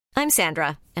I'm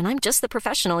Sandra, and I'm just the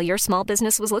professional your small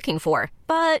business was looking for.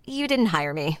 But you didn't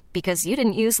hire me because you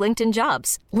didn't use LinkedIn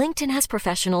Jobs. LinkedIn has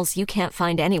professionals you can't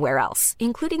find anywhere else,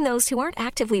 including those who aren't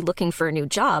actively looking for a new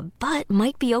job, but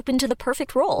might be open to the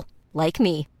perfect role, like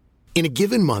me. In a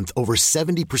given month, over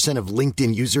 70% of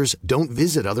LinkedIn users don't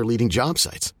visit other leading job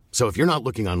sites. So if you're not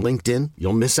looking on LinkedIn,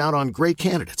 you'll miss out on great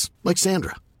candidates like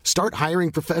Sandra. Start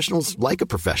hiring professionals like a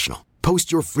professional.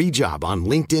 Post your free job on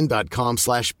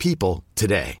linkedin.com/people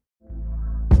today.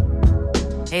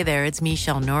 Hey there, it's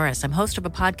Michelle Norris. I'm host of a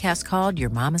podcast called Your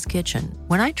Mama's Kitchen.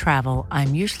 When I travel,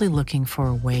 I'm usually looking for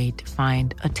a way to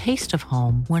find a taste of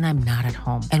home when I'm not at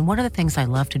home. And one of the things I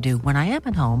love to do when I am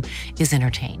at home is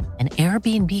entertain. And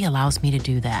Airbnb allows me to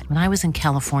do that. When I was in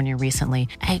California recently,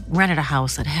 I rented a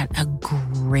house that had a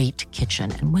great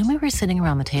kitchen. And when we were sitting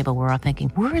around the table, we're all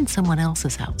thinking, we're in someone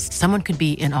else's house. Someone could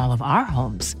be in all of our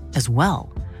homes as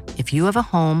well. If you have a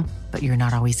home, but you're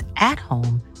not always at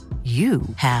home, you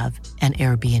have an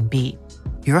Airbnb.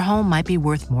 Your home might be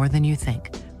worth more than you think.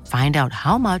 Find out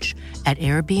how much at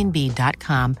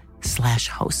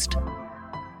airbnb.com/host.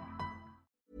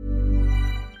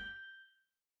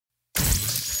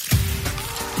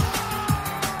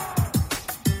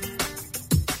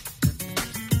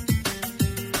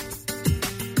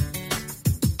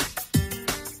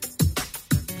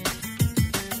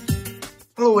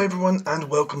 Hello everyone and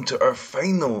welcome to our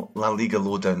final La Liga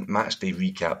Lowdown Matchday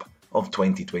recap of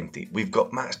 2020. We've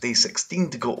got Matchday 16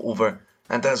 to go over,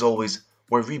 and as always,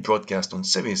 we're rebroadcast on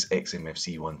Sirius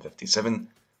XMFC 157,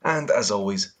 and as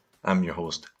always, I'm your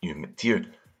host, Ewan McTeer.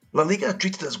 La Liga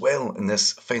treated us well in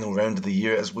this final round of the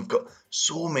year as we've got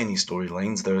so many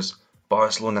storylines. There's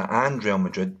Barcelona and Real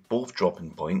Madrid both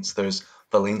dropping points. There's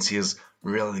Valencia's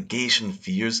relegation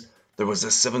fears. There was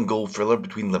a 7-goal thriller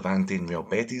between Levante and Real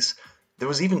Betis. There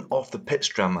was even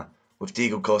off-the-pitch drama with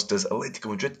Diego Costa's Atletico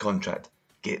Madrid contract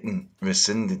getting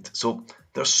rescinded. So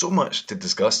there's so much to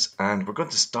discuss, and we're going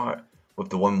to start with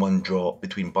the 1-1 draw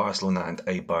between Barcelona and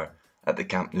Eibar at the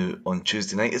Camp Nou on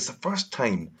Tuesday night. It's the first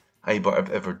time Eibar have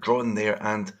ever drawn there,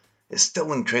 and it's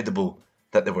still incredible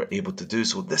that they were able to do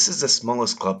so. This is the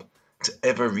smallest club to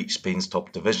ever reach Spain's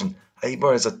top division.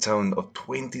 Eibar is a town of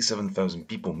 27,000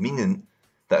 people, meaning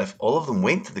that if all of them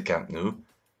went to the Camp Nou,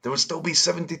 there would still be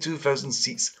 72,000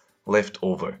 seats left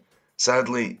over.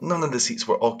 Sadly, none of the seats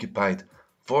were occupied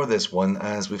for this one,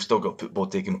 as we've still got football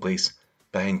taking place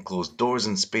behind closed doors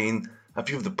in Spain. A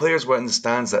few of the players were in the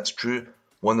stands, that's true.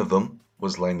 One of them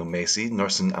was Lionel Messi,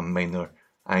 nursing a minor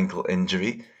ankle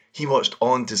injury. He watched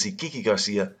on to see Kiki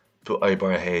Garcia put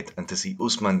Eibar ahead and to see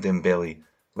Ousmane Dembele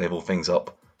level things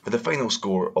up for the final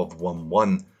score of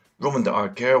 1-1. Roman de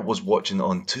Arquer was watching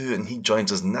on too, and he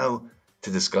joins us now to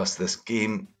discuss this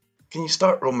game. Can you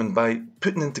start, Roman, by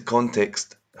putting into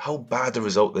context how bad a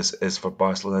result this is for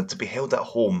Barcelona to be held at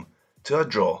home to a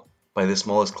draw by the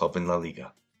smallest club in La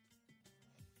Liga?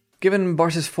 Given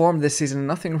Barca's form this season,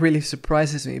 nothing really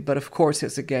surprises me, but of course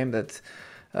it's a game that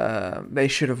they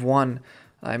should have won.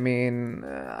 I mean,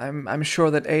 I'm sure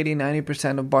that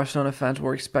 80-90% of Barcelona fans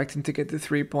were expecting to get the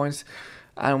 3 points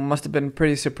and must have been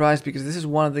pretty surprised, because this is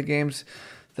one of the games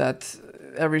that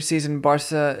every season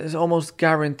Barca is almost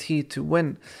guaranteed to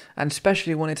win, and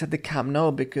especially when it's at the Camp Nou,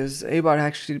 because Eibar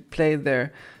actually played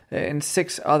there in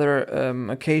 6 other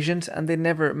occasions and they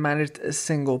never managed a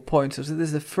single point. So this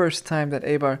is the first time that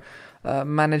Eibar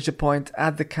managed a point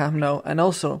at the Camp Nou. And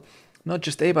also, not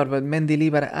just Eibar, but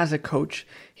Mendilibar as a coach,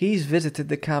 he's visited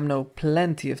the Camp Nou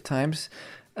plenty of times.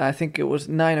 I think it was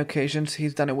 9 occasions.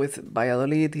 He's done it with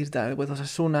Valladolid, he's done it with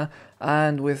Osasuna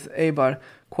and with Eibar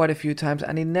quite a few times,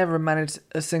 and he never managed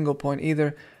a single point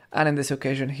either. And in this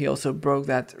occasion, he also broke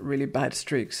that really bad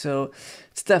streak. So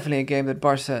it's definitely a game that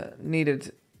Barca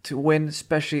needed to win,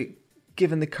 especially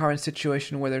given the current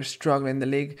situation where they're struggling in the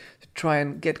league, to try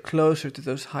and get closer to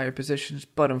those higher positions.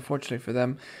 But unfortunately for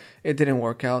them, it didn't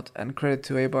work out. And credit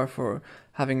to Eibar for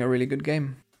having a really good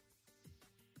game.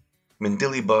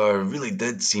 Mendilibar really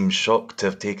did seem shocked to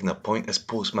have taken a point. His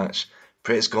post-match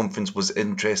press conference was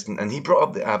interesting, and he brought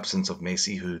up the absence of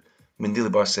Messi, who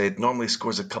Mendilibar said normally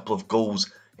scores a couple of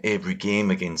goals every game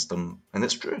against them, and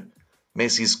it's true.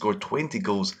 Messi scored 20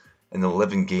 goals in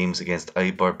 11 games against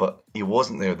Eibar, but he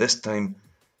wasn't there this time.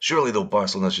 Surely though,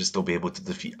 Barcelona should still be able to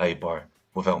defeat Eibar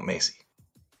without Messi.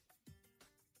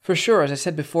 For sure, as I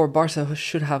said before, Barca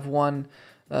should have won,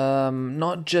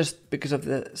 not just because of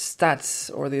the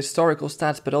stats or the historical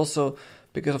stats, but also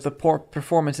because of the poor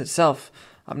performance itself.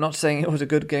 I'm not saying it was a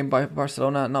good game by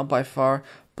Barcelona, not by far,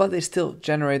 but they still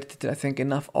generated, I think,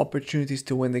 enough opportunities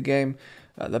to win the game.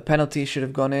 The penalty should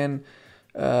have gone in.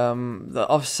 The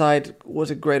offside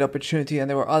was a great opportunity, and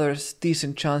there were other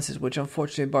decent chances, which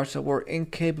unfortunately Barca were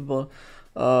incapable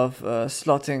of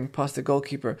slotting past the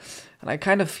goalkeeper. And I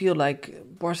kind of feel like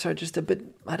Barca are just a bit,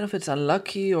 I don't know if it's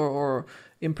unlucky or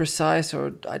imprecise,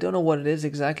 or I don't know what it is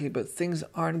exactly, but things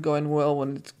aren't going well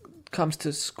when it comes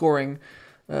to scoring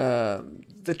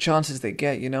the chances they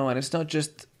get, and it's not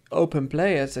just open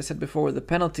play, as I said before, with the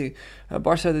penalty.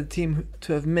 Barca are the team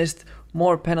to have missed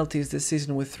more penalties this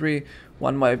season, with 3,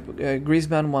 one by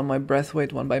Griezmann, one by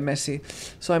Braithwaite, one by Messi.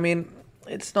 So I mean,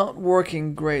 it's not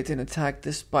working great in attack,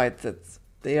 despite that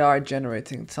they are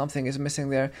generating. Something is missing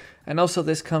there. And also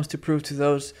this comes to prove to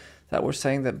those that were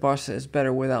saying that Barca is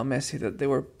better without Messi, that they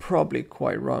were probably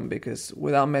quite wrong, because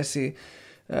without Messi,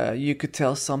 you could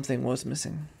tell something was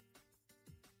missing.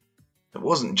 It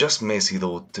wasn't just Messi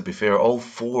though, to be fair. All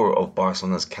 4 of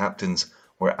Barcelona's captains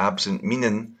were absent,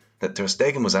 meaning that Ter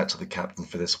Stegen was actually the captain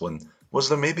for this one. Was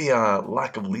there maybe a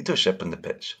lack of leadership on the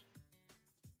pitch?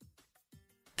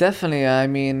 Definitely. I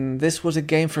mean, this was a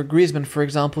game for Griezmann, for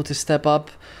example, to step up.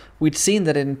 We'd seen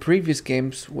that in previous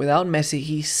games without Messi,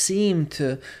 he seemed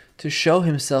to show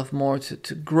himself more,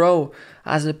 to grow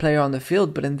as a player on the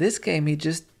field. But in this game, he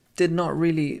just did not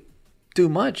really do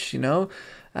much,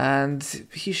 and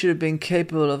he should have been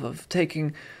capable of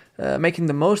making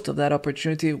the most of that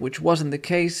opportunity, which wasn't the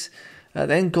case.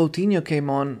 Then Coutinho came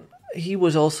on. He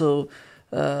was also,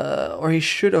 or he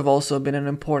should have also been an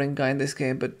important guy in this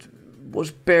game, but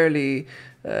was barely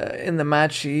in the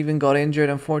match. He even got injured.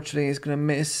 Unfortunately, he's going to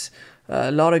miss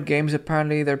a lot of games.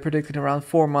 Apparently, they're predicting around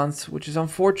 4 months, which is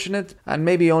unfortunate. And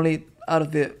maybe only out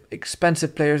of the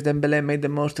expensive players, Dembélé made the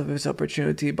most of his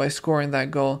opportunity by scoring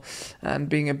that goal and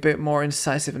being a bit more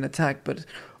incisive in attack. But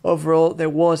overall, there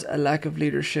was a lack of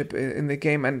leadership in the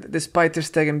game. And despite Ter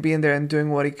Stegen being there and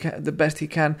doing what he can, the best he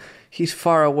can, he's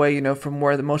far away, from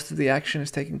where most of the action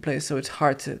is taking place. So it's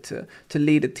hard to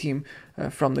lead a team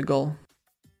from the goal.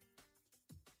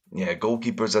 Yeah,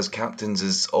 goalkeepers as captains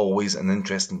is always an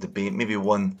interesting debate, maybe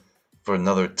one for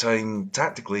another time.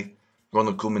 Tactically,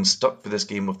 Ronald Koeman stuck for this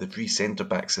game with the 3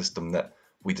 centre-back system that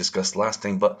we discussed last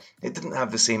time, but it didn't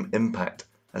have the same impact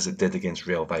as it did against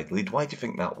Real Valladolid. Why do you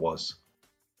think that was?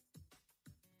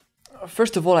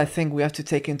 First of all, I think we have to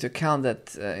take into account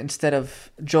that instead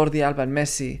of Jordi Alba and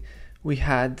Messi, we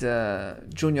had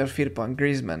Junior Firpo and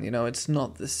Griezmann. It's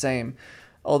not the same.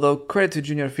 Although credit to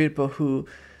Junior Firpo, who,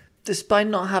 despite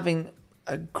not having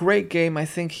a great game, I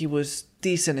think he was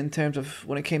decent in terms of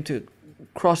when it came to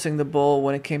crossing the ball,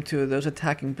 when it came to those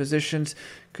attacking positions,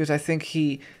 because I think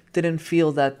he didn't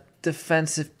feel that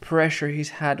defensive pressure he's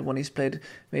had when he's played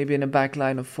maybe in a back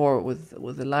line of 4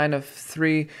 with a line of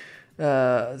 3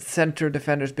 center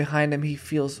defenders behind him. He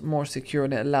feels more secure,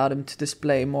 and it allowed him to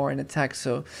display more in attack.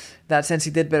 So in that sense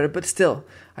he did better, but still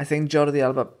I think Jordi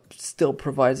Alba still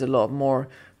provides a lot more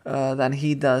than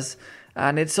he does.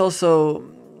 And it's also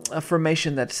a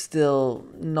formation that's still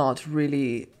not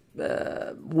really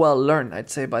well learned, I'd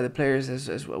say, by the players.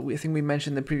 As well. I think we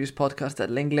mentioned in the previous podcast that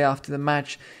Lenglet after the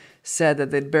match said that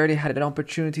they'd barely had an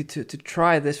opportunity to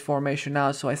try this formation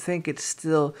out. So I think it's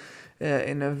still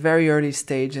in a very early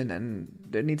stage, and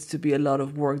there needs to be a lot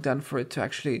of work done for it to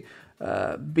actually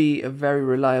be a very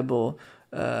reliable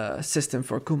system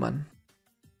for Koeman.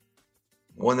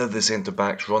 One of the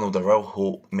centre-backs, Ronald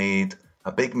Araujo, made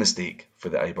a big mistake for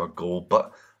the Eibar goal,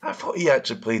 but I thought he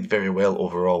actually played very well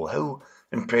overall. How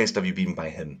impressed have you been by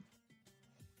him?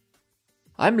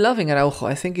 I'm loving Araujo.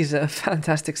 I think he's a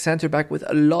fantastic centre-back with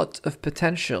a lot of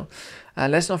potential.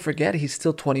 And let's not forget, he's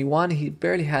still 21. He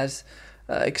barely has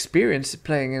experience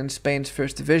playing in Spain's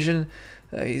first division.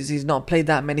 He's not played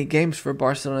that many games for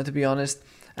Barcelona, to be honest.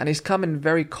 And he's come in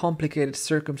very complicated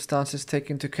circumstances,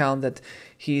 taking into account that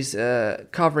he's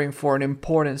covering for an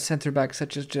important centre-back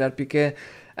such as Gerard Piqué,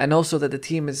 and also that the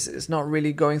team is not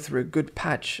really going through a good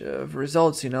patch of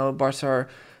results. Barca are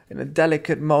in a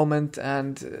delicate moment,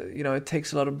 and it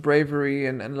takes a lot of bravery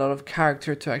and a lot of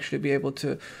character to actually be able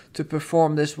to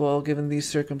perform this well given these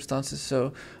circumstances.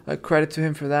 So credit to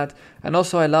him for that. And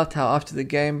also I loved how after the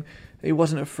game he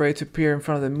wasn't afraid to appear in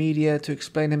front of the media, to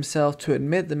explain himself, to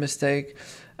admit the mistake.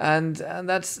 And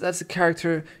that's a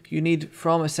character you need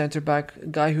from a centre-back, a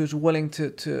guy who's willing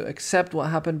to accept what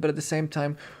happened, but at the same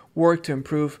time work to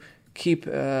improve, keep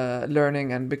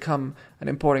learning and become an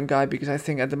important guy, because I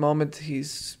think at the moment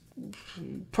he's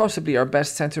possibly our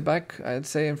best centre-back, I'd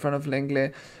say, in front of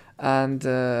Lenglet and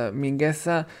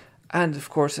Mingueza. And of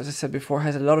course, as I said before,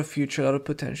 has a lot of future, a lot of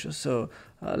potential. So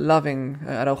loving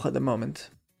Araujo at the moment.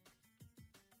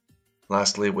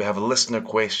 Lastly, we have a listener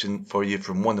question for you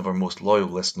from one of our most loyal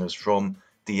listeners, from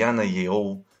Diana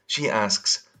Yeol. She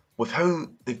asks, with how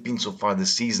they've been so far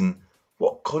this season,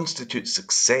 what constitutes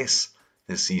success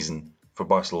this season for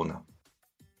Barcelona?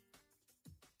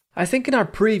 I think in our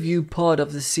preview pod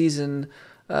of the season,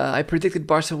 I predicted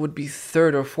Barca would be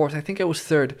third or fourth. I think I was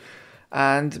third.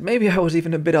 And maybe I was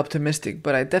even a bit optimistic,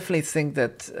 but I definitely think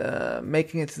that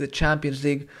making it to the Champions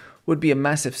League would be a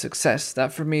massive success.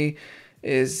 That for me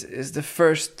is the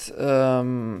first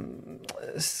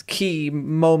key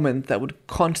moment that would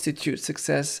constitute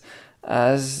success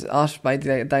as asked by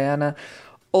Diana.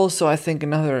 Also, I think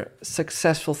another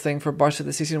successful thing for Barca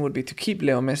this season would be to keep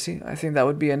Leo Messi. I think that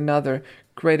would be another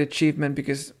great achievement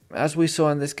because as we saw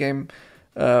in this game,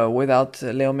 without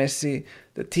Leo Messi,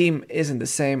 the team isn't the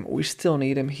same. We still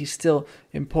need him. He's still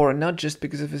important, not just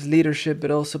because of his leadership,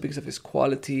 but also because of his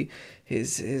quality,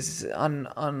 his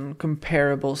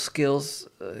uncomparable skills,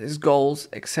 his goals,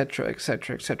 etc.,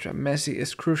 etc., etc. Messi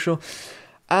is crucial.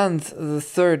 And the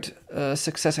third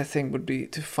success, I think, would be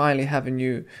to finally have a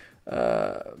new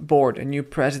board, a new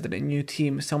president, a new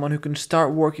team, someone who can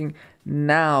start working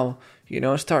now,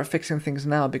 start fixing things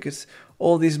now, because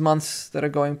all these months that are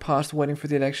going past waiting for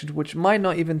the elections, which might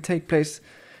not even take place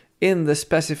in the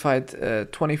specified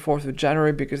 24th of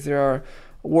January, because there are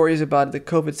worries about the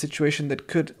COVID situation that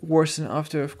could worsen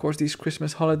after, of course, these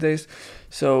Christmas holidays.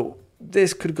 So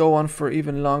this could go on for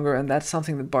even longer, and that's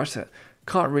something that Barca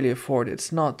can't really afford.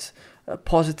 It's not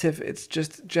positive, it's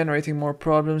just generating more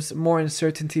problems, more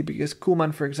uncertainty, because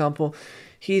Koeman, for example,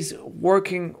 he's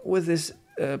working with his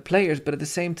players, but at the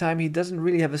same time he doesn't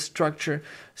really have a structure,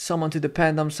 someone to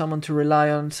depend on, someone to rely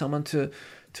on, someone to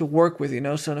work with,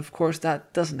 so of course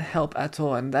that doesn't help at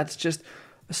all, and that's just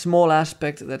a small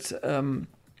aspect that's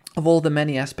of all the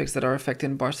many aspects that are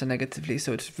affecting Barca negatively.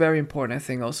 So it's very important, I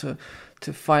think, also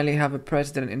to finally have a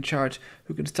president in charge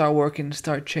who can start working,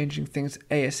 start changing things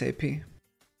ASAP.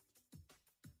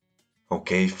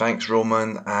 Okay, thanks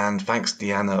Roman, and thanks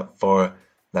Diana for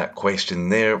that question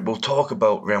there. We'll talk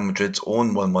about Real Madrid's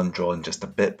own 1-1 draw in just a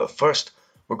bit, but first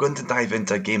we're going to dive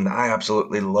into a game that I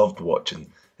absolutely loved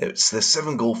watching. It's the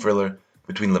 7-goal thriller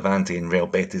between Levante and Real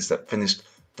Betis that finished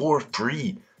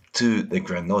 4-3 to the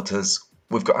Granotas.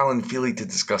 We've got Alan Feely to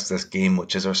discuss this game,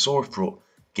 which is our sore throat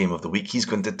game of the week. He's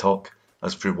going to talk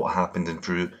us through what happened and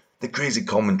through the crazy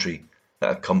commentary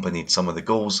that accompanied some of the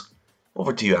goals.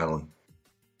 Over to you, Alan.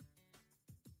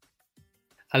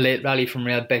 A late rally from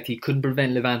Real Betis couldn't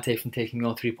prevent Levante from taking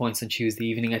all 3 points on Tuesday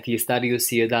evening at the Estadio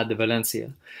Ciudad de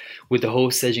Valencia, with the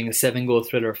hosts edging a 7-goal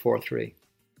thriller 4-3.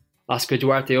 Oscar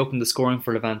Duarte opened the scoring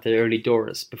for Levante early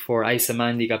doors before Aissa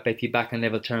Mandi got Betis back on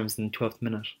level terms in the 12th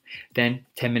minute. Then,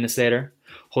 10 minutes later,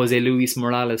 Jose Luis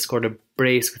Morales scored a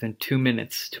brace within 2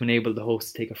 minutes to enable the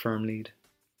hosts to take a firm lead.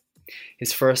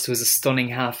 His first was a stunning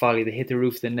half volley that hit the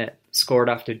roof of the net, scored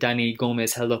after Dani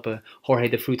Gomez held up a Jorge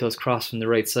de Frutos cross from the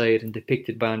right side and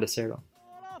depicted by Andacero.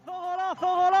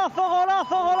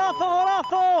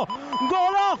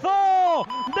 Golazo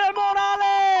de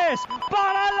Morales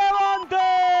para el Levante!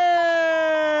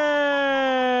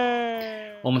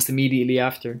 Almost immediately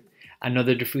after,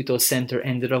 another De Frutos centre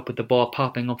ended up with the ball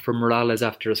popping up for Morales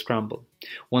after a scramble.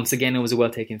 Once again it was a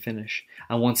well-taken finish,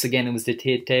 and once again it was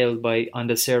detailed by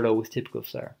Andacero with typical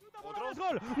flair.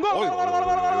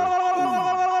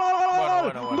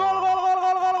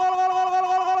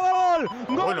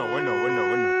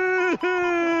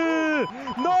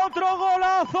 Otro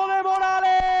golazo de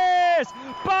Morales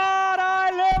para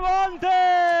el Levante!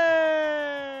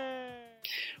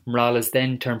 Morales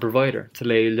then turned provider to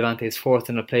lay Levante's fourth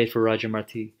on a plate for Roger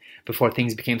Martí, before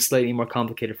things became slightly more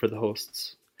complicated for the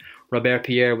hosts. Robert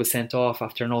Pierre was sent off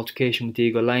after an altercation with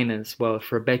Diego Lainez, while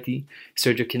for Betis,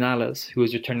 Sergio Canales, who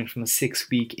was returning from a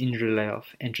 6-week injury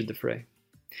layoff, entered the fray.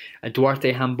 A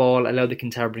Duarte handball allowed the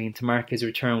Cantabrian to mark his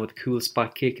return with a cool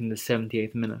spot kick in the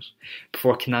 78th minute,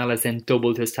 before Canales then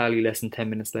doubled his tally less than 10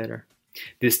 minutes later.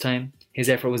 This time, his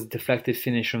effort was a deflected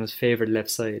finish from his favoured left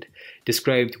side,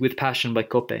 described with passion by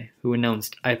Cope, who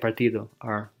announced "Hay partido,"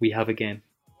 or "We have a game."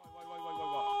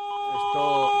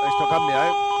 Esto cambia,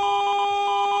 ¿eh?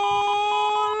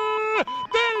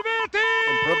 ¡Del Betis!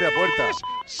 En propia puerta.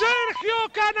 ¡Sergio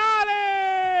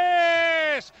Canales!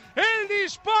 ¡El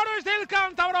disparo es del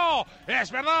cántabro!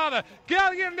 Es verdad que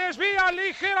alguien desvía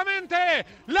ligeramente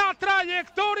la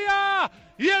trayectoria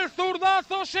y el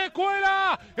zurdazo se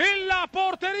cuela en la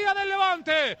portería del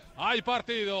Levante. ¡Hay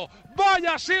partido!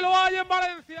 ¡Vaya si lo hay en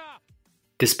Valencia!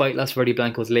 Despite Los Verde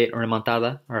Blancos' late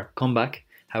remontada, or comeback,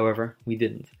 however, we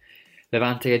didn't.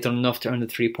 Levante had done enough to earn the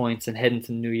 3 points and head into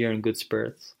the new year in good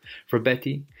spirits. For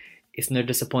Betis, it's another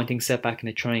disappointing setback in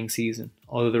a trying season,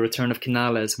 although the return of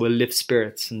Canales will lift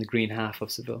spirits in the green half of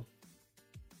Seville.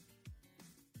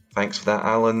 Thanks for that,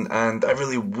 Alan, and I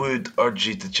really would urge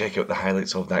you to check out the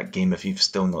highlights of that game if you've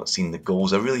still not seen the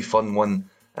goals. A really fun one,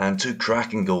 and 2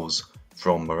 cracking goals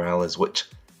from Morales, which,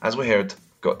 as we heard,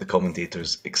 got the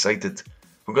commentators excited.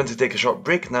 We're going to take a short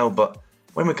break now, but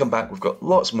when we come back we've got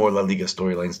lots more La Liga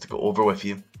storylines to go over with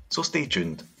you, so stay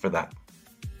tuned for that.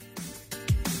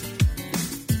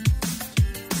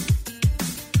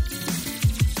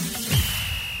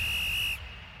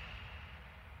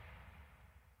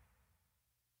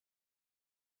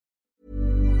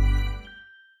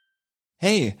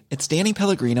 Hey, it's Danny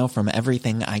Pellegrino from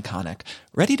Everything Iconic.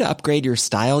 Ready to upgrade your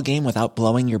style game without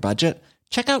blowing your budget?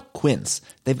 Check out Quince.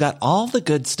 They've got all the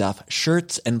good stuff,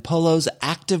 shirts and polos,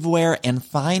 activewear, and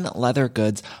fine leather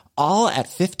goods, all at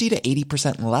 50 to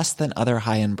 80% less than other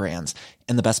high-end brands.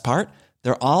 And the best part?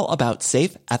 They're all about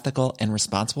safe, ethical, and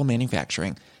responsible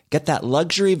manufacturing. Get that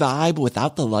luxury vibe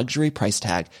without the luxury price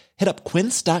tag. Hit up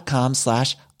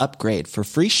quince.com/upgrade for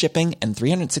free shipping and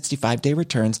 365-day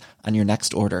returns on your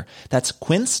next order. That's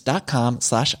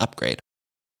quince.com/upgrade.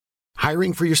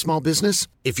 Hiring for your small business?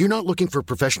 If you're not looking for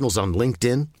professionals on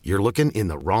LinkedIn, you're looking in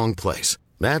the wrong place.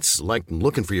 That's like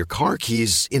looking for your car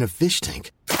keys in a fish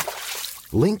tank.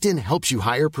 LinkedIn helps you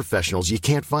hire professionals you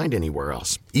can't find anywhere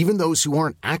else, even those who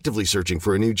aren't actively searching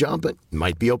for a new job but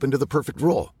might be open to the perfect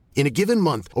role. In a given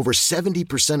month, over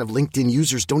 70% of LinkedIn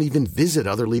users don't even visit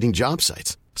other leading job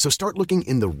sites. So start looking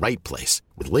in the right place.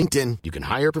 With LinkedIn, you can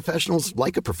hire professionals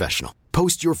like a professional.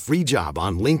 Post your free job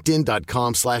on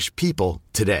linkedin.com/people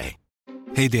today.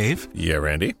 Hey, Dave. Yeah,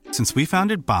 Randy. Since we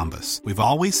founded Bombas, we've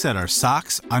always said our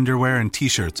socks, underwear, and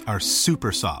T-shirts are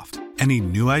super soft. Any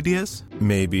new ideas?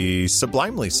 Maybe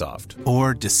sublimely soft.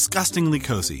 Or disgustingly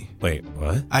cozy. Wait,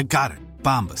 what? I got it.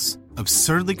 Bombas.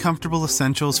 Absurdly comfortable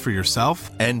essentials for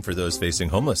yourself And for those facing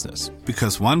homelessness.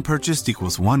 because one purchased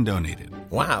equals one donated.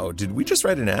 Wow, did we just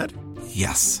write an ad?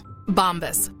 Yes.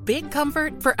 Bombas. Big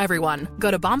comfort for everyone. Go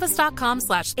to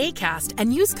bombas.com/ACAST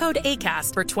and use code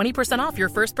ACAST for 20% off your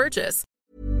first purchase.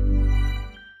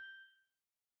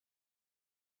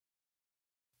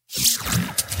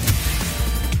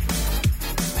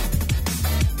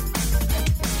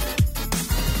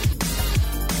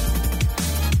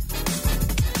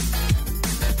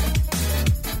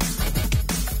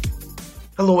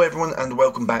 Hello everyone and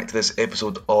welcome back to this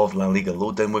episode of La Liga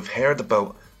Lowdown. We've heard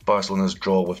about Barcelona's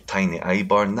draw with Tiny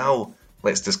Eibar. Now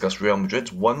let's discuss Real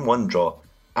Madrid's 1-1 draw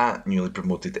at newly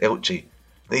promoted Elche.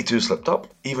 They too slipped up,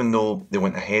 even though they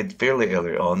went ahead fairly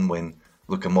early on when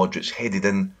Luka Modric headed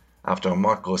in after a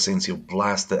Marco Asensio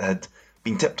blast that had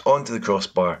been tipped onto the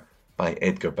crossbar by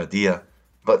Edgar Badilla.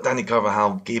 But Dani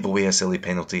Carvajal gave away a silly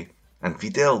penalty and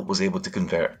Fidel was able to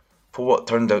convert for what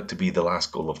turned out to be the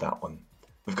last goal of that one.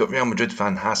 We've got Real Madrid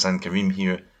fan Hassan Karim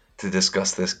here to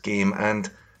discuss this game, and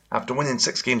after winning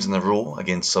 6 games in a row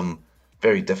against some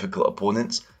very difficult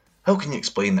opponents, how can you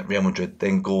explain that Real Madrid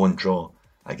then go and draw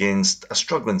against a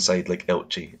struggling side like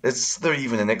Elche? Is there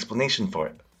even an explanation for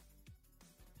it?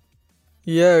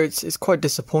 Yeah, it's quite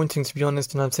disappointing to be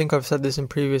honest, and I think I've said this in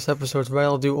previous episodes.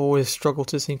 Real do always struggle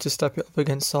to seem to step it up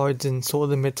against sides in sort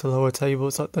of the mid to lower table.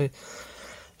 It's like they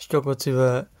struggle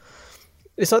to...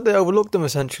 It's like they overlooked them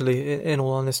essentially, in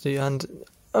all honesty. And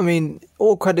I mean,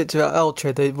 all credit to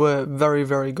Elche, they were very,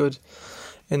 very good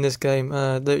in this game.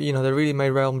 They really made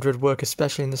Real Madrid work,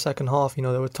 especially in the second half. They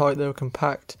were tight, they were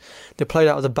compact, they played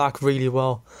out of the back really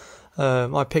well.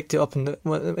 I picked it up in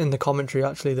the commentary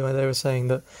actually, the way they were saying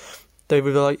that they were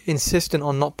like insistent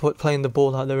on not playing the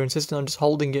ball out. They were insistent on just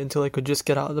holding it until they could just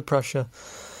get out of the pressure.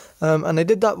 And they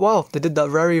did that well. They did that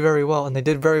very, very well. And they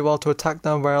did very well to attack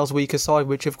down Real's weaker side,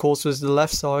 which of course was the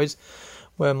left side,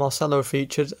 where Marcelo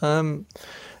featured.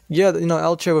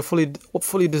 Elche were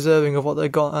fully deserving of what they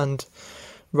got, and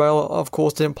Real, of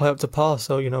course, didn't play up to par.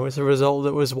 So it's a result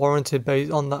that was warranted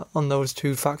based on those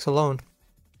 2 facts alone.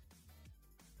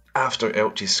 After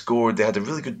Elche scored, they had a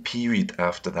really good period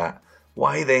after that.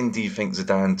 Why then do you think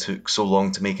Zidane took so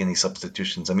long to make any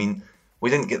substitutions? I mean,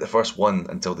 we didn't get the first one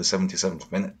until the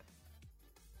 77th minute.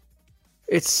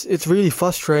 It's really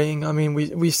frustrating. I mean,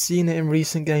 we've seen it in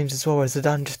recent games as well, where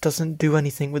Zidane just doesn't do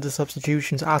anything with the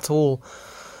substitutions at all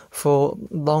for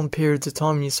long periods of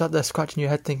time. And you sat there scratching your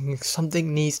head thinking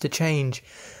something needs to change.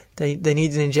 They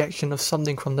need an injection of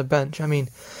something from the bench. I mean,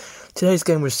 today's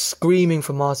game was screaming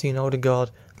for Martin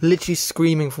Odegaard, literally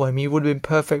screaming for him. He would have been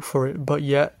perfect for it, but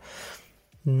yet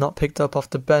not picked up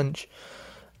off the bench.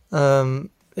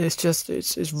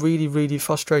 It's really, really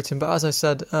frustrating. But as I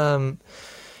said,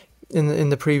 in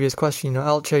the previous question,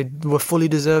 Elche were fully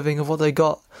deserving of what they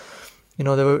got. They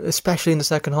were, especially in the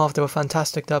second half, they were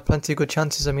fantastic. They had plenty of good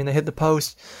chances. I mean, they hit the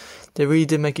post. They really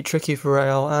did make it tricky for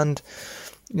Real, and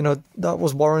that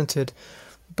was warranted.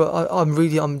 But I'm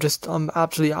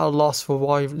absolutely at a loss for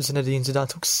why Zinedine Zidane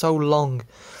took so long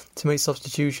to make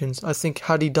substitutions. I think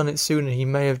had he done it sooner, he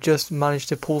may have just managed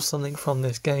to pull something from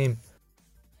this game.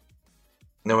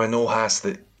 Now, I know, Haas,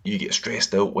 that you get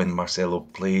stressed out when Marcelo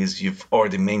plays. You've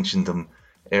already mentioned him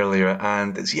earlier,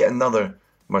 and it's yet another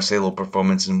Marcelo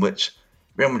performance in which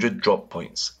Real Madrid dropped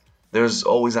points. There's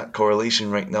always that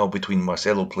correlation right now between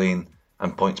Marcelo playing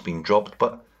and points being dropped,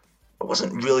 but it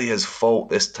wasn't really his fault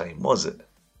this time, was it?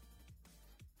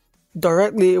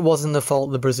 Directly, it wasn't the fault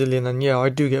of the Brazilian, and yeah, I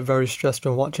do get very stressed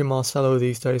when watching Marcelo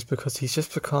these days because he's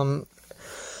just become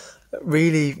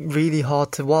really, really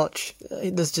hard to watch.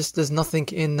 There's nothing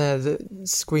in there that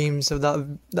screams of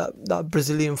that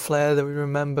Brazilian flair that we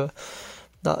remember.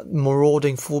 That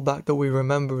marauding fullback that we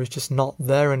remember is just not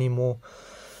there anymore.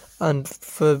 And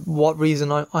for what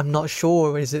reason, I'm not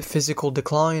sure. Is it physical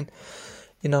decline?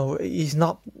 You know, he's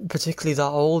not particularly that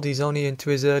old. He's only into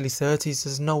his early 30s.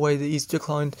 There's no way that he's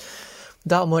declined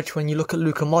that much when you look at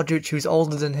Luka Modric, who's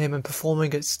older than him and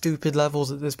performing at stupid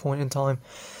levels at this point in time.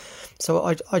 So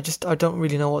I don't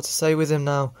really know what to say with him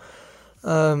now.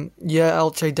 Yeah,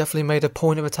 Elche definitely made a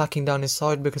point of attacking down his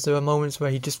side because there were moments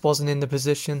where he just wasn't in the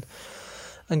position.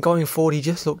 And going forward, he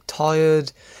just looked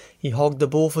tired. He hogged the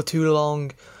ball for too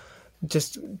long.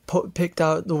 Just picked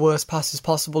out the worst passes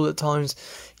possible at times.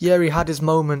 Yeah, he had his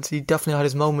moments. He definitely had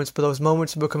his moments, but those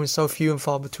moments are becoming so few and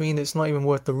far between. It's not even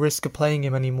worth the risk of playing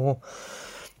him anymore.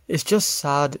 It's just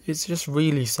sad. It's just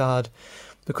really sad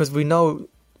because we know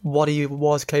what he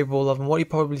was capable of and what he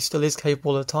probably still is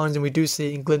capable at times, and we do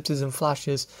see it in glimpses and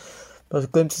flashes. But the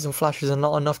glimpses and flashes are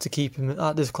not enough to keep him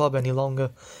at this club any longer.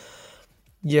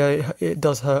 Yeah, it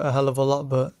does hurt a hell of a lot,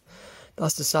 but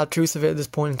that's the sad truth of it at this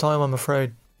point in time, I'm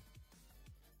afraid.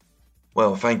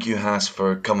 Well, thank you, Haas,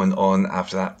 for coming on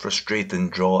after that frustrating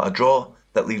draw. A draw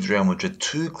that leaves Real Madrid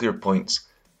 2 clear points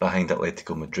behind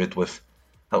Atletico Madrid, with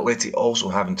Atleti also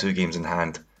having 2 games in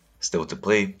hand still to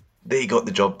play. They got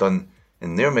the job done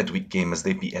in their midweek game as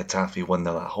they beat Getafe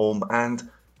 1-0 at home, and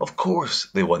of course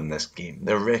they won this game.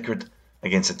 Their record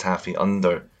against Getafe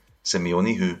under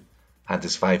Simeone, who had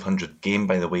his 500th game,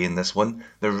 by the way, in this one.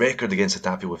 Their record against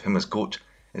Getafe with him as coach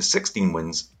is 16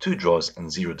 wins, 2 draws and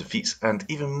 0 defeats, and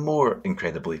even more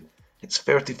incredibly, it's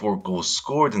 34 goals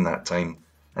scored in that time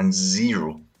and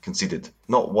 0 conceded,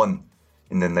 not 1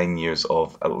 in the 9 years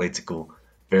of Atletico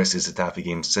versus Getafe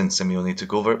games since Simeone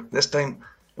took over. This time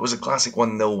it was a classic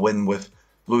 1-0 win with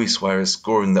Luis Suarez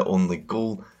scoring the only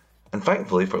goal, and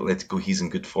thankfully for Atletico he's in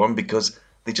good form because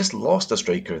they just lost a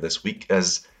striker this week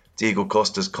as Diego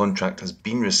Costa's contract has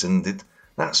been rescinded.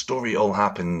 That story all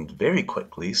happened very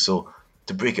quickly, so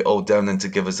to break it all down and to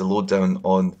give us a lowdown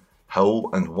on how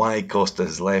and why Costa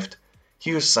has left,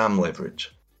 here's Sam Leveridge.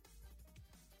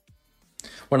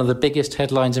 One of the biggest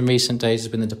headlines in recent days has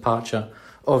been the departure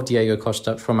of Diego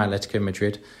Costa from Atletico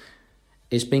Madrid.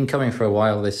 It's been coming for a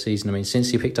while this season. I mean, since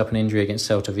he picked up an injury against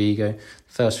Celta Vigo, the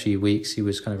first few weeks he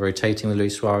was kind of rotating with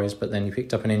Luis Suarez, but then he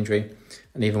picked up an injury.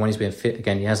 And even when he's been fit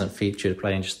again, he hasn't featured,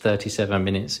 playing just 37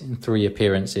 minutes in 3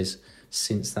 appearances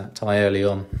since that tie early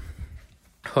on.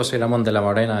 José Ramón de la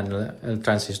Morena in El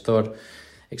Transistor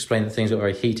explained that things got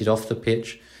very heated off the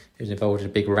pitch. He was involved in a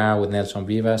big row with Nelson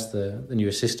Vivas, the new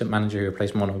assistant manager who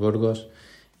replaced Mono Burgos.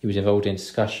 He was involved in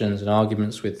discussions and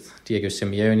arguments with Diego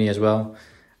Simeone as well.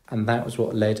 And that was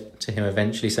what led to him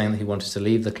eventually saying that he wanted to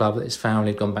leave the club, that his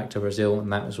family had gone back to Brazil,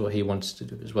 and that was what he wanted to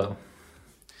do as well.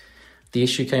 The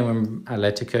issue came from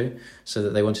Atletico, so that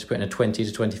they wanted to put in a 20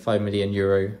 to 25 million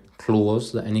euro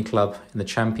clause that any club in the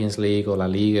Champions League or La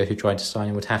Liga who tried to sign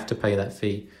him would have to pay that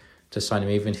fee to sign him,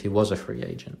 even if he was a free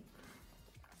agent.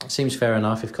 It seems fair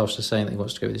enough if Costa's saying that he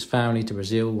wants to go with his family to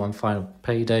Brazil, one final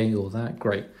payday, all that,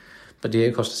 great. But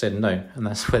Diego Costa said no, and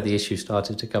that's where the issue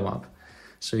started to come up.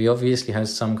 So he obviously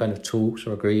has some kind of talks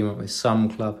or agreement with some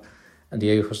club, and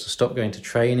Diego Costa stopped going to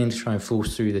training to try and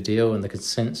force through the deal, and the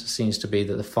consensus seems to be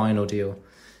that the final deal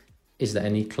is that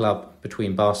any club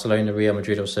between Barcelona, Real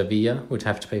Madrid or Sevilla would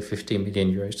have to pay 15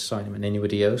 million euros to sign him, and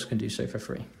anybody else can do so for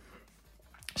free.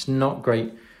 It's not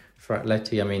great for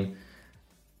Atleti. I mean,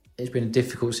 it's been a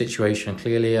difficult situation,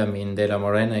 clearly. I mean, De La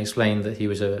Morena explained that he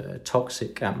was a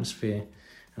toxic atmosphere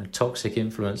and a toxic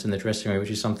influence in the dressing room, which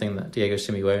is something that Diego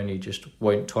Simeone just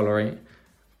won't tolerate.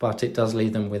 But it does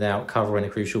leave them without cover in a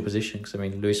crucial position. Because, I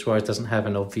mean, Luis Suarez doesn't have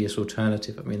an obvious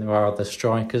alternative. I mean, there are other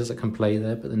strikers that can play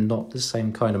there, but they're not the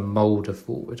same kind of mould of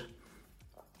forward.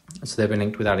 So they've been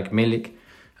linked with Alec Milik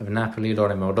of Napoli,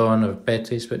 Loren Moldon of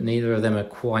Betis, but neither of them are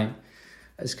quite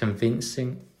as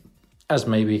convincing as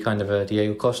maybe kind of a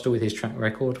Diego Costa with his track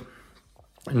record.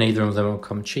 And neither of them will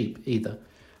come cheap either.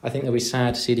 I think they'll be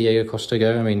sad to see Diego Costa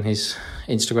go. I mean, his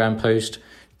Instagram post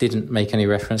didn't make any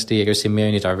reference to Diego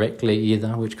Simeone directly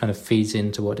either, which kind of feeds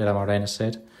into what De La Morena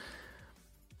said.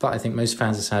 But I think most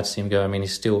fans are sad to see him go. I mean,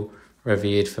 he's still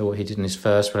revered for what he did in his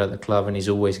first run at the club, and he's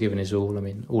always given his all. I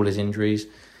mean, all his injuries,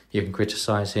 you can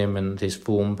criticise him and his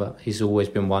form, but he's always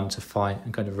been one to fight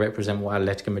and kind of represent what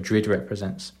Atletico Madrid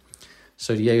represents.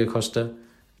 So Diego Costa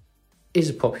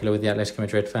is popular with the Atletico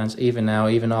Madrid fans, even now,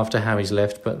 even after how he's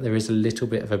left, but there is a little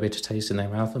bit of a bitter taste in their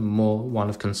mouth and more one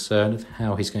of concern of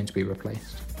how he's going to be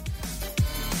replaced.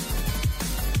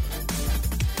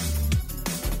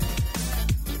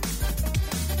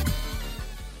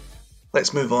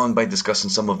 Let's move on by discussing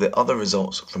some of the other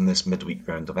results from this midweek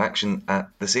round of action at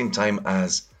the same time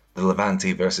as the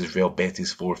Levante versus Real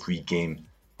Betis 4-3 game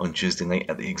on Tuesday night.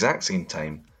 At the exact same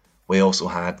time, we also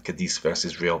had Cadiz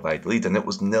versus Real Valladolid, and it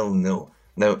was 0-0.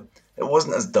 Now, it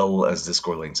wasn't as dull as the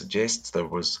scoreline suggests. There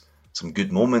was some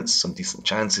good moments, some decent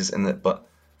chances in it, but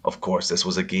of course this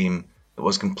was a game that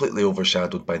was completely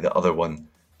overshadowed by the other one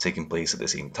taking place at the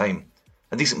same time.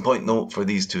 A decent point note for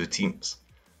these two teams.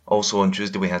 Also on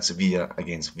Tuesday we had Sevilla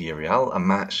against Villarreal, a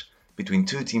match between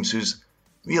two teams whose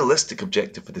realistic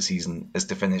objective for the season is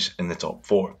to finish in the top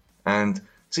four. And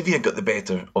Sevilla got the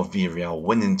better of Villarreal,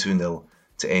 winning 2-0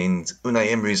 to end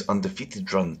Unai Emery's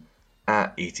undefeated run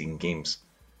at 18 games.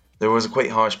 There was a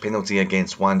quite harsh penalty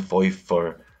against Juan Foyth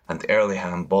for an early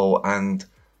handball, and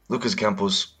Lucas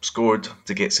Campos scored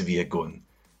to get Sevilla going.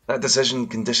 That decision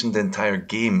conditioned the entire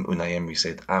game, Unai Emery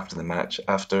said after the match,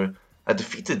 after a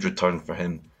defeated return for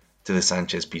him to the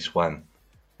Sanchez Pizjuan.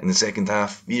 In the second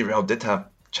half, Villarreal did have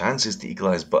chances to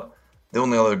equalise, but the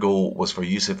only other goal was for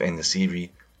Youssef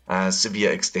En-Nesyri as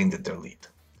Sevilla extended their lead.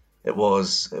 It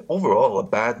was overall a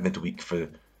bad midweek for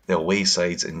the away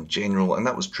sides in general, and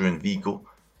that was true in Vigo,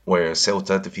 where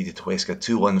Celta defeated Huesca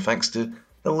 2-1 thanks to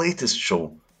the latest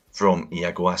show from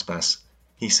Iago Aspas.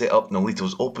 He set up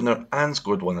Nolito's opener and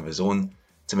scored one of his own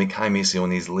to make Jaime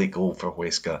Sione's late goal for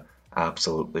Huesca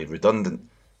absolutely redundant.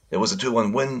 It was a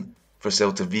 2-1 win for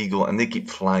Celta Vigo, and they keep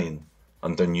flying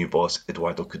under new boss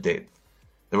Eduardo Coudet.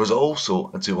 There was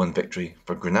also a 2-1 victory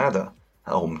for Granada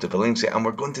at home to Valencia, and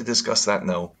we're going to discuss that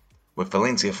now with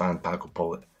Valencia fan Paco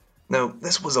Pollitt. Now,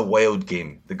 this was a wild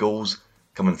game, the goals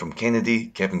coming from Kennedy,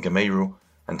 Kevin Gameiro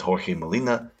and Jorge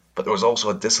Molina, but there was also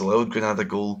a disallowed Granada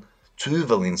goal, 2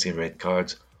 Valencia red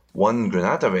cards, 1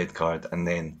 Granada red card, and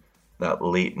then that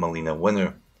late Molina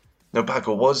winner. Now,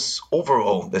 Paco, was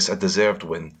overall this a deserved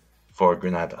win for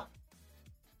Granada?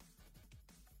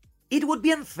 It would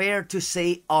be unfair to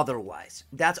say otherwise.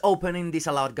 That opening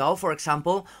disallowed goal, for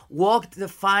example, walked the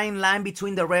fine line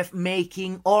between the ref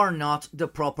making or not the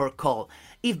proper call.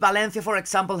 If Valencia, for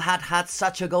example, had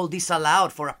such a goal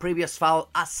disallowed for a previous foul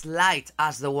as slight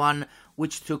as the one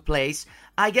which took place,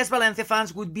 I guess Valencia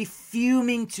fans would be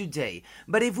fuming today.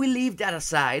 But if we leave that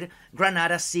aside,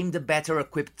 Granada seemed the better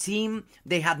equipped team,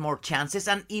 they had more chances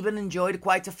and even enjoyed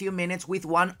quite a few minutes with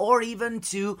 1 or even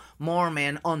 2 more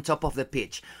men on top of the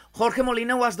pitch. Jorge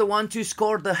Molina was the one to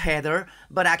score the header,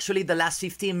 but actually the last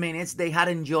 15 minutes they had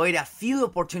enjoyed a few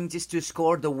opportunities to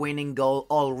score the winning goal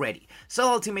already.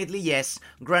 So ultimately, yes,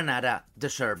 Granada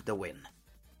deserved the win.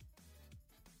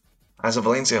 As a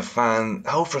Valencia fan,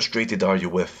 how frustrated are you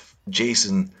with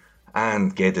Jason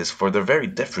and Guedes for their very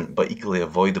different but equally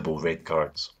avoidable red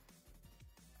cards?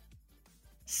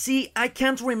 See, I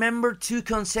can't remember 2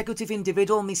 consecutive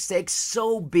individual mistakes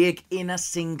so big in a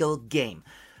single game.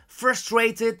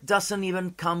 Frustrated doesn't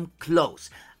even come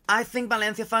close. I think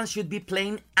Valencia fans should be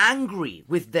plain angry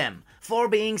with them for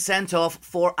being sent off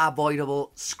for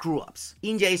avoidable screw-ups.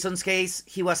 In Jason's case,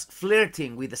 he was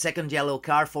flirting with the second yellow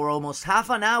card for almost half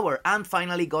an hour and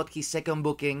finally got his second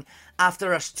booking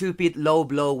after a stupid low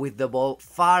blow with the ball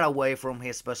far away from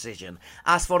his position.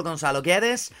 As for Gonzalo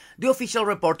Guedes, the official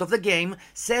report of the game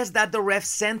says that the ref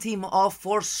sent him off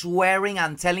for swearing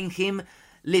and telling him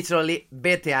literally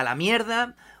vete a la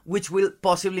mierda, which will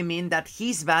possibly mean that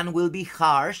his ban will be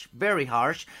harsh, very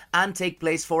harsh, and take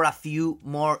place for a few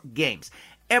more games.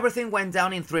 Everything went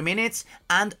down in 3 minutes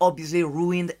and obviously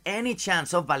ruined any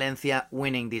chance of Valencia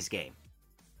winning this game.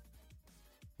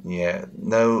 Yeah,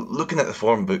 now looking at the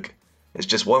form book, it's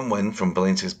just 1 win from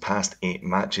Valencia's past 8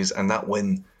 matches, and that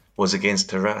win was against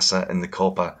Terrassa in the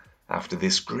Copa after they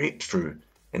scraped through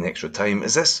in extra time.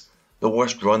 Is this the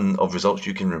worst run of results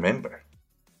you can remember?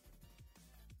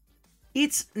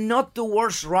 It's not the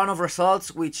worst run of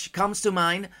results which comes to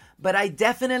mind, but I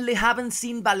definitely haven't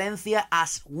seen Valencia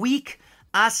as weak,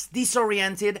 as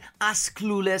disoriented, as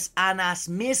clueless and as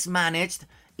mismanaged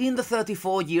in the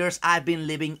 34 years I've been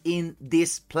living in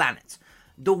this planet.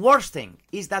 The worst thing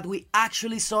is that we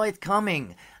actually saw it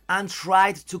coming and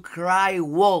tried to cry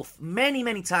wolf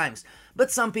many times,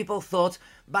 but some people thought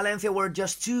Valencia were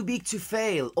just too big to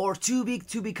fail or too big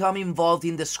to become involved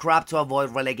in the scrap to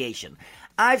avoid relegation.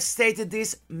 I've stated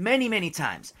this many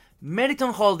times.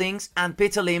 Meriton Holdings and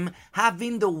Peter Lim have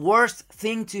been the worst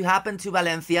thing to happen to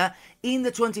Valencia in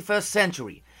the 21st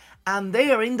century. And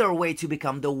they are in their way to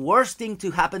become the worst thing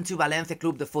to happen to Valencia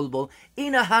Club de Football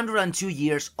in 102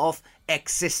 years of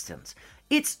existence.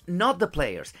 It's not the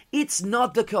players, it's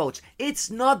not the coach, it's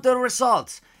not the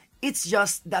results. It's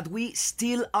just that we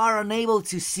still are unable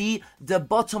to see the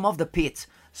bottom of the pit,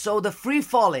 so the free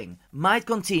falling might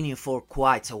continue for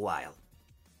quite a while.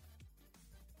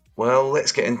 Well,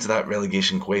 let's get into that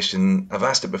relegation question. I've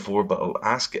asked it before, but I'll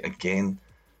ask it again.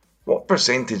 What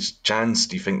percentage chance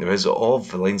do you think there is of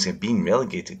Valencia being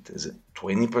relegated? Is it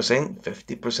 20%,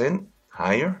 50%,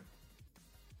 higher?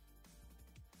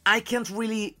 I can't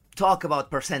really talk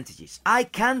about percentages. I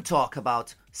can talk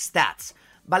about stats.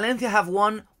 Valencia have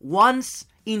won once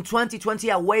in 2020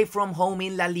 away from home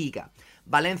in La Liga.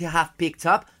 Valencia have picked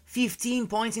up 15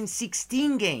 points in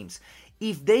 16 games.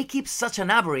 If they keep such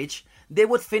an average, they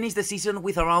would finish the season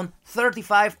with around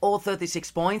 35 or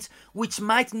 36 points, which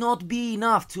might not be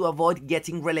enough to avoid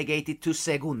getting relegated to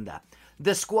Segunda.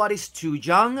 The squad is too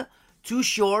young, too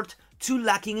short, too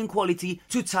lacking in quality,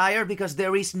 too tired because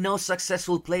there is no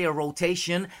successful player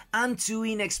rotation, and too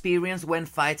inexperienced when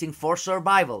fighting for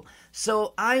survival.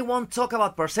 So I won't talk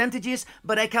about percentages,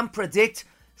 but I can predict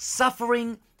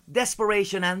suffering,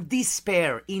 desperation and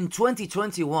despair in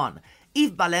 2021.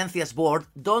 If Valencia's board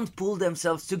don't pull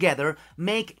themselves together,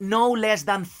 make no less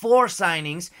than 4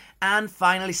 signings, and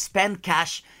finally spend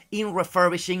cash in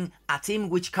refurbishing a team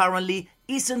which currently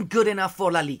isn't good enough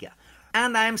for La Liga.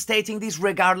 And I am stating this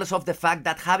regardless of the fact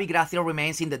that Javi Gracia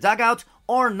remains in the dugout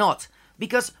or not,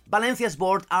 because Valencia's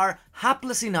board are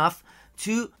hapless enough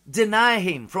to deny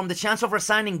him from the chance of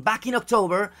resigning back in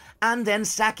October and then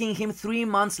sacking him 3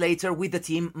 months later with the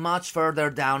team much further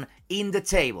down in the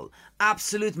table.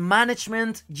 Absolute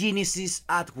management geniuses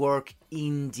at work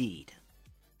indeed.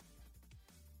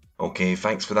 Okay,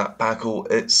 thanks for that, Paco.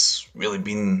 It's really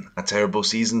been a terrible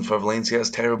season for Valencia,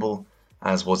 as terrible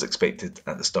as was expected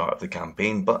at the start of the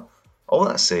campaign. But all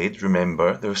that said,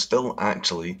 remember, they're still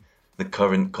actually the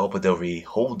current Copa del Rey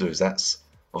holders. That's,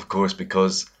 of course,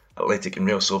 because Athletic and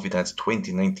Real Sociedad's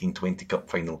 2019-20 Cup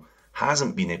final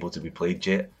hasn't been able to be played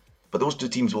yet, but those two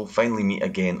teams will finally meet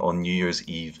again on New Year's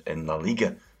Eve in La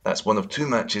Liga. That's one of 2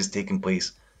 matches taking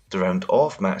place to round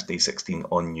off Matchday 16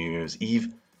 on New Year's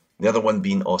Eve, the other one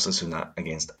being Osasuna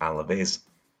against Alaves.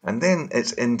 And then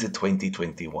it's into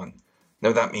 2021.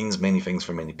 Now that means many things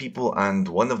for many people, and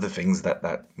one of the things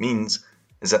that means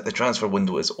is that the transfer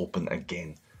window is open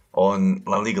again. On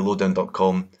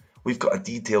LaLigaLowdown.com, we've got a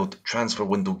detailed transfer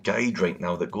window guide right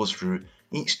now that goes through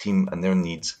each team and their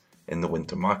needs in the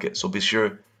winter market, so be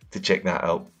sure to check that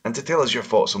out and to tell us your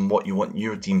thoughts on what you want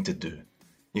your team to do.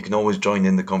 You can always join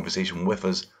in the conversation with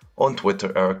us on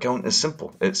Twitter. Our account is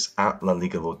simple, it's at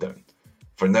LaLigaLowdown.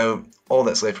 For now, all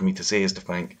that's left for me to say is to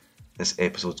thank this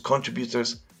episode's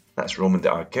contributors. That's Roman de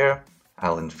Arquer,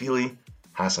 Alan Feely,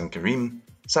 Hassan Karim,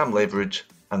 Sam Leveridge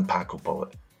and Paco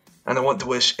Pollitt. And I want to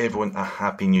wish everyone a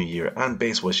happy new year and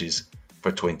best wishes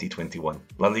for 2021.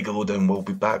 La Liga Lowdown will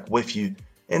be back with you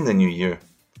in the new year,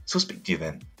 so speak to you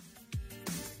then.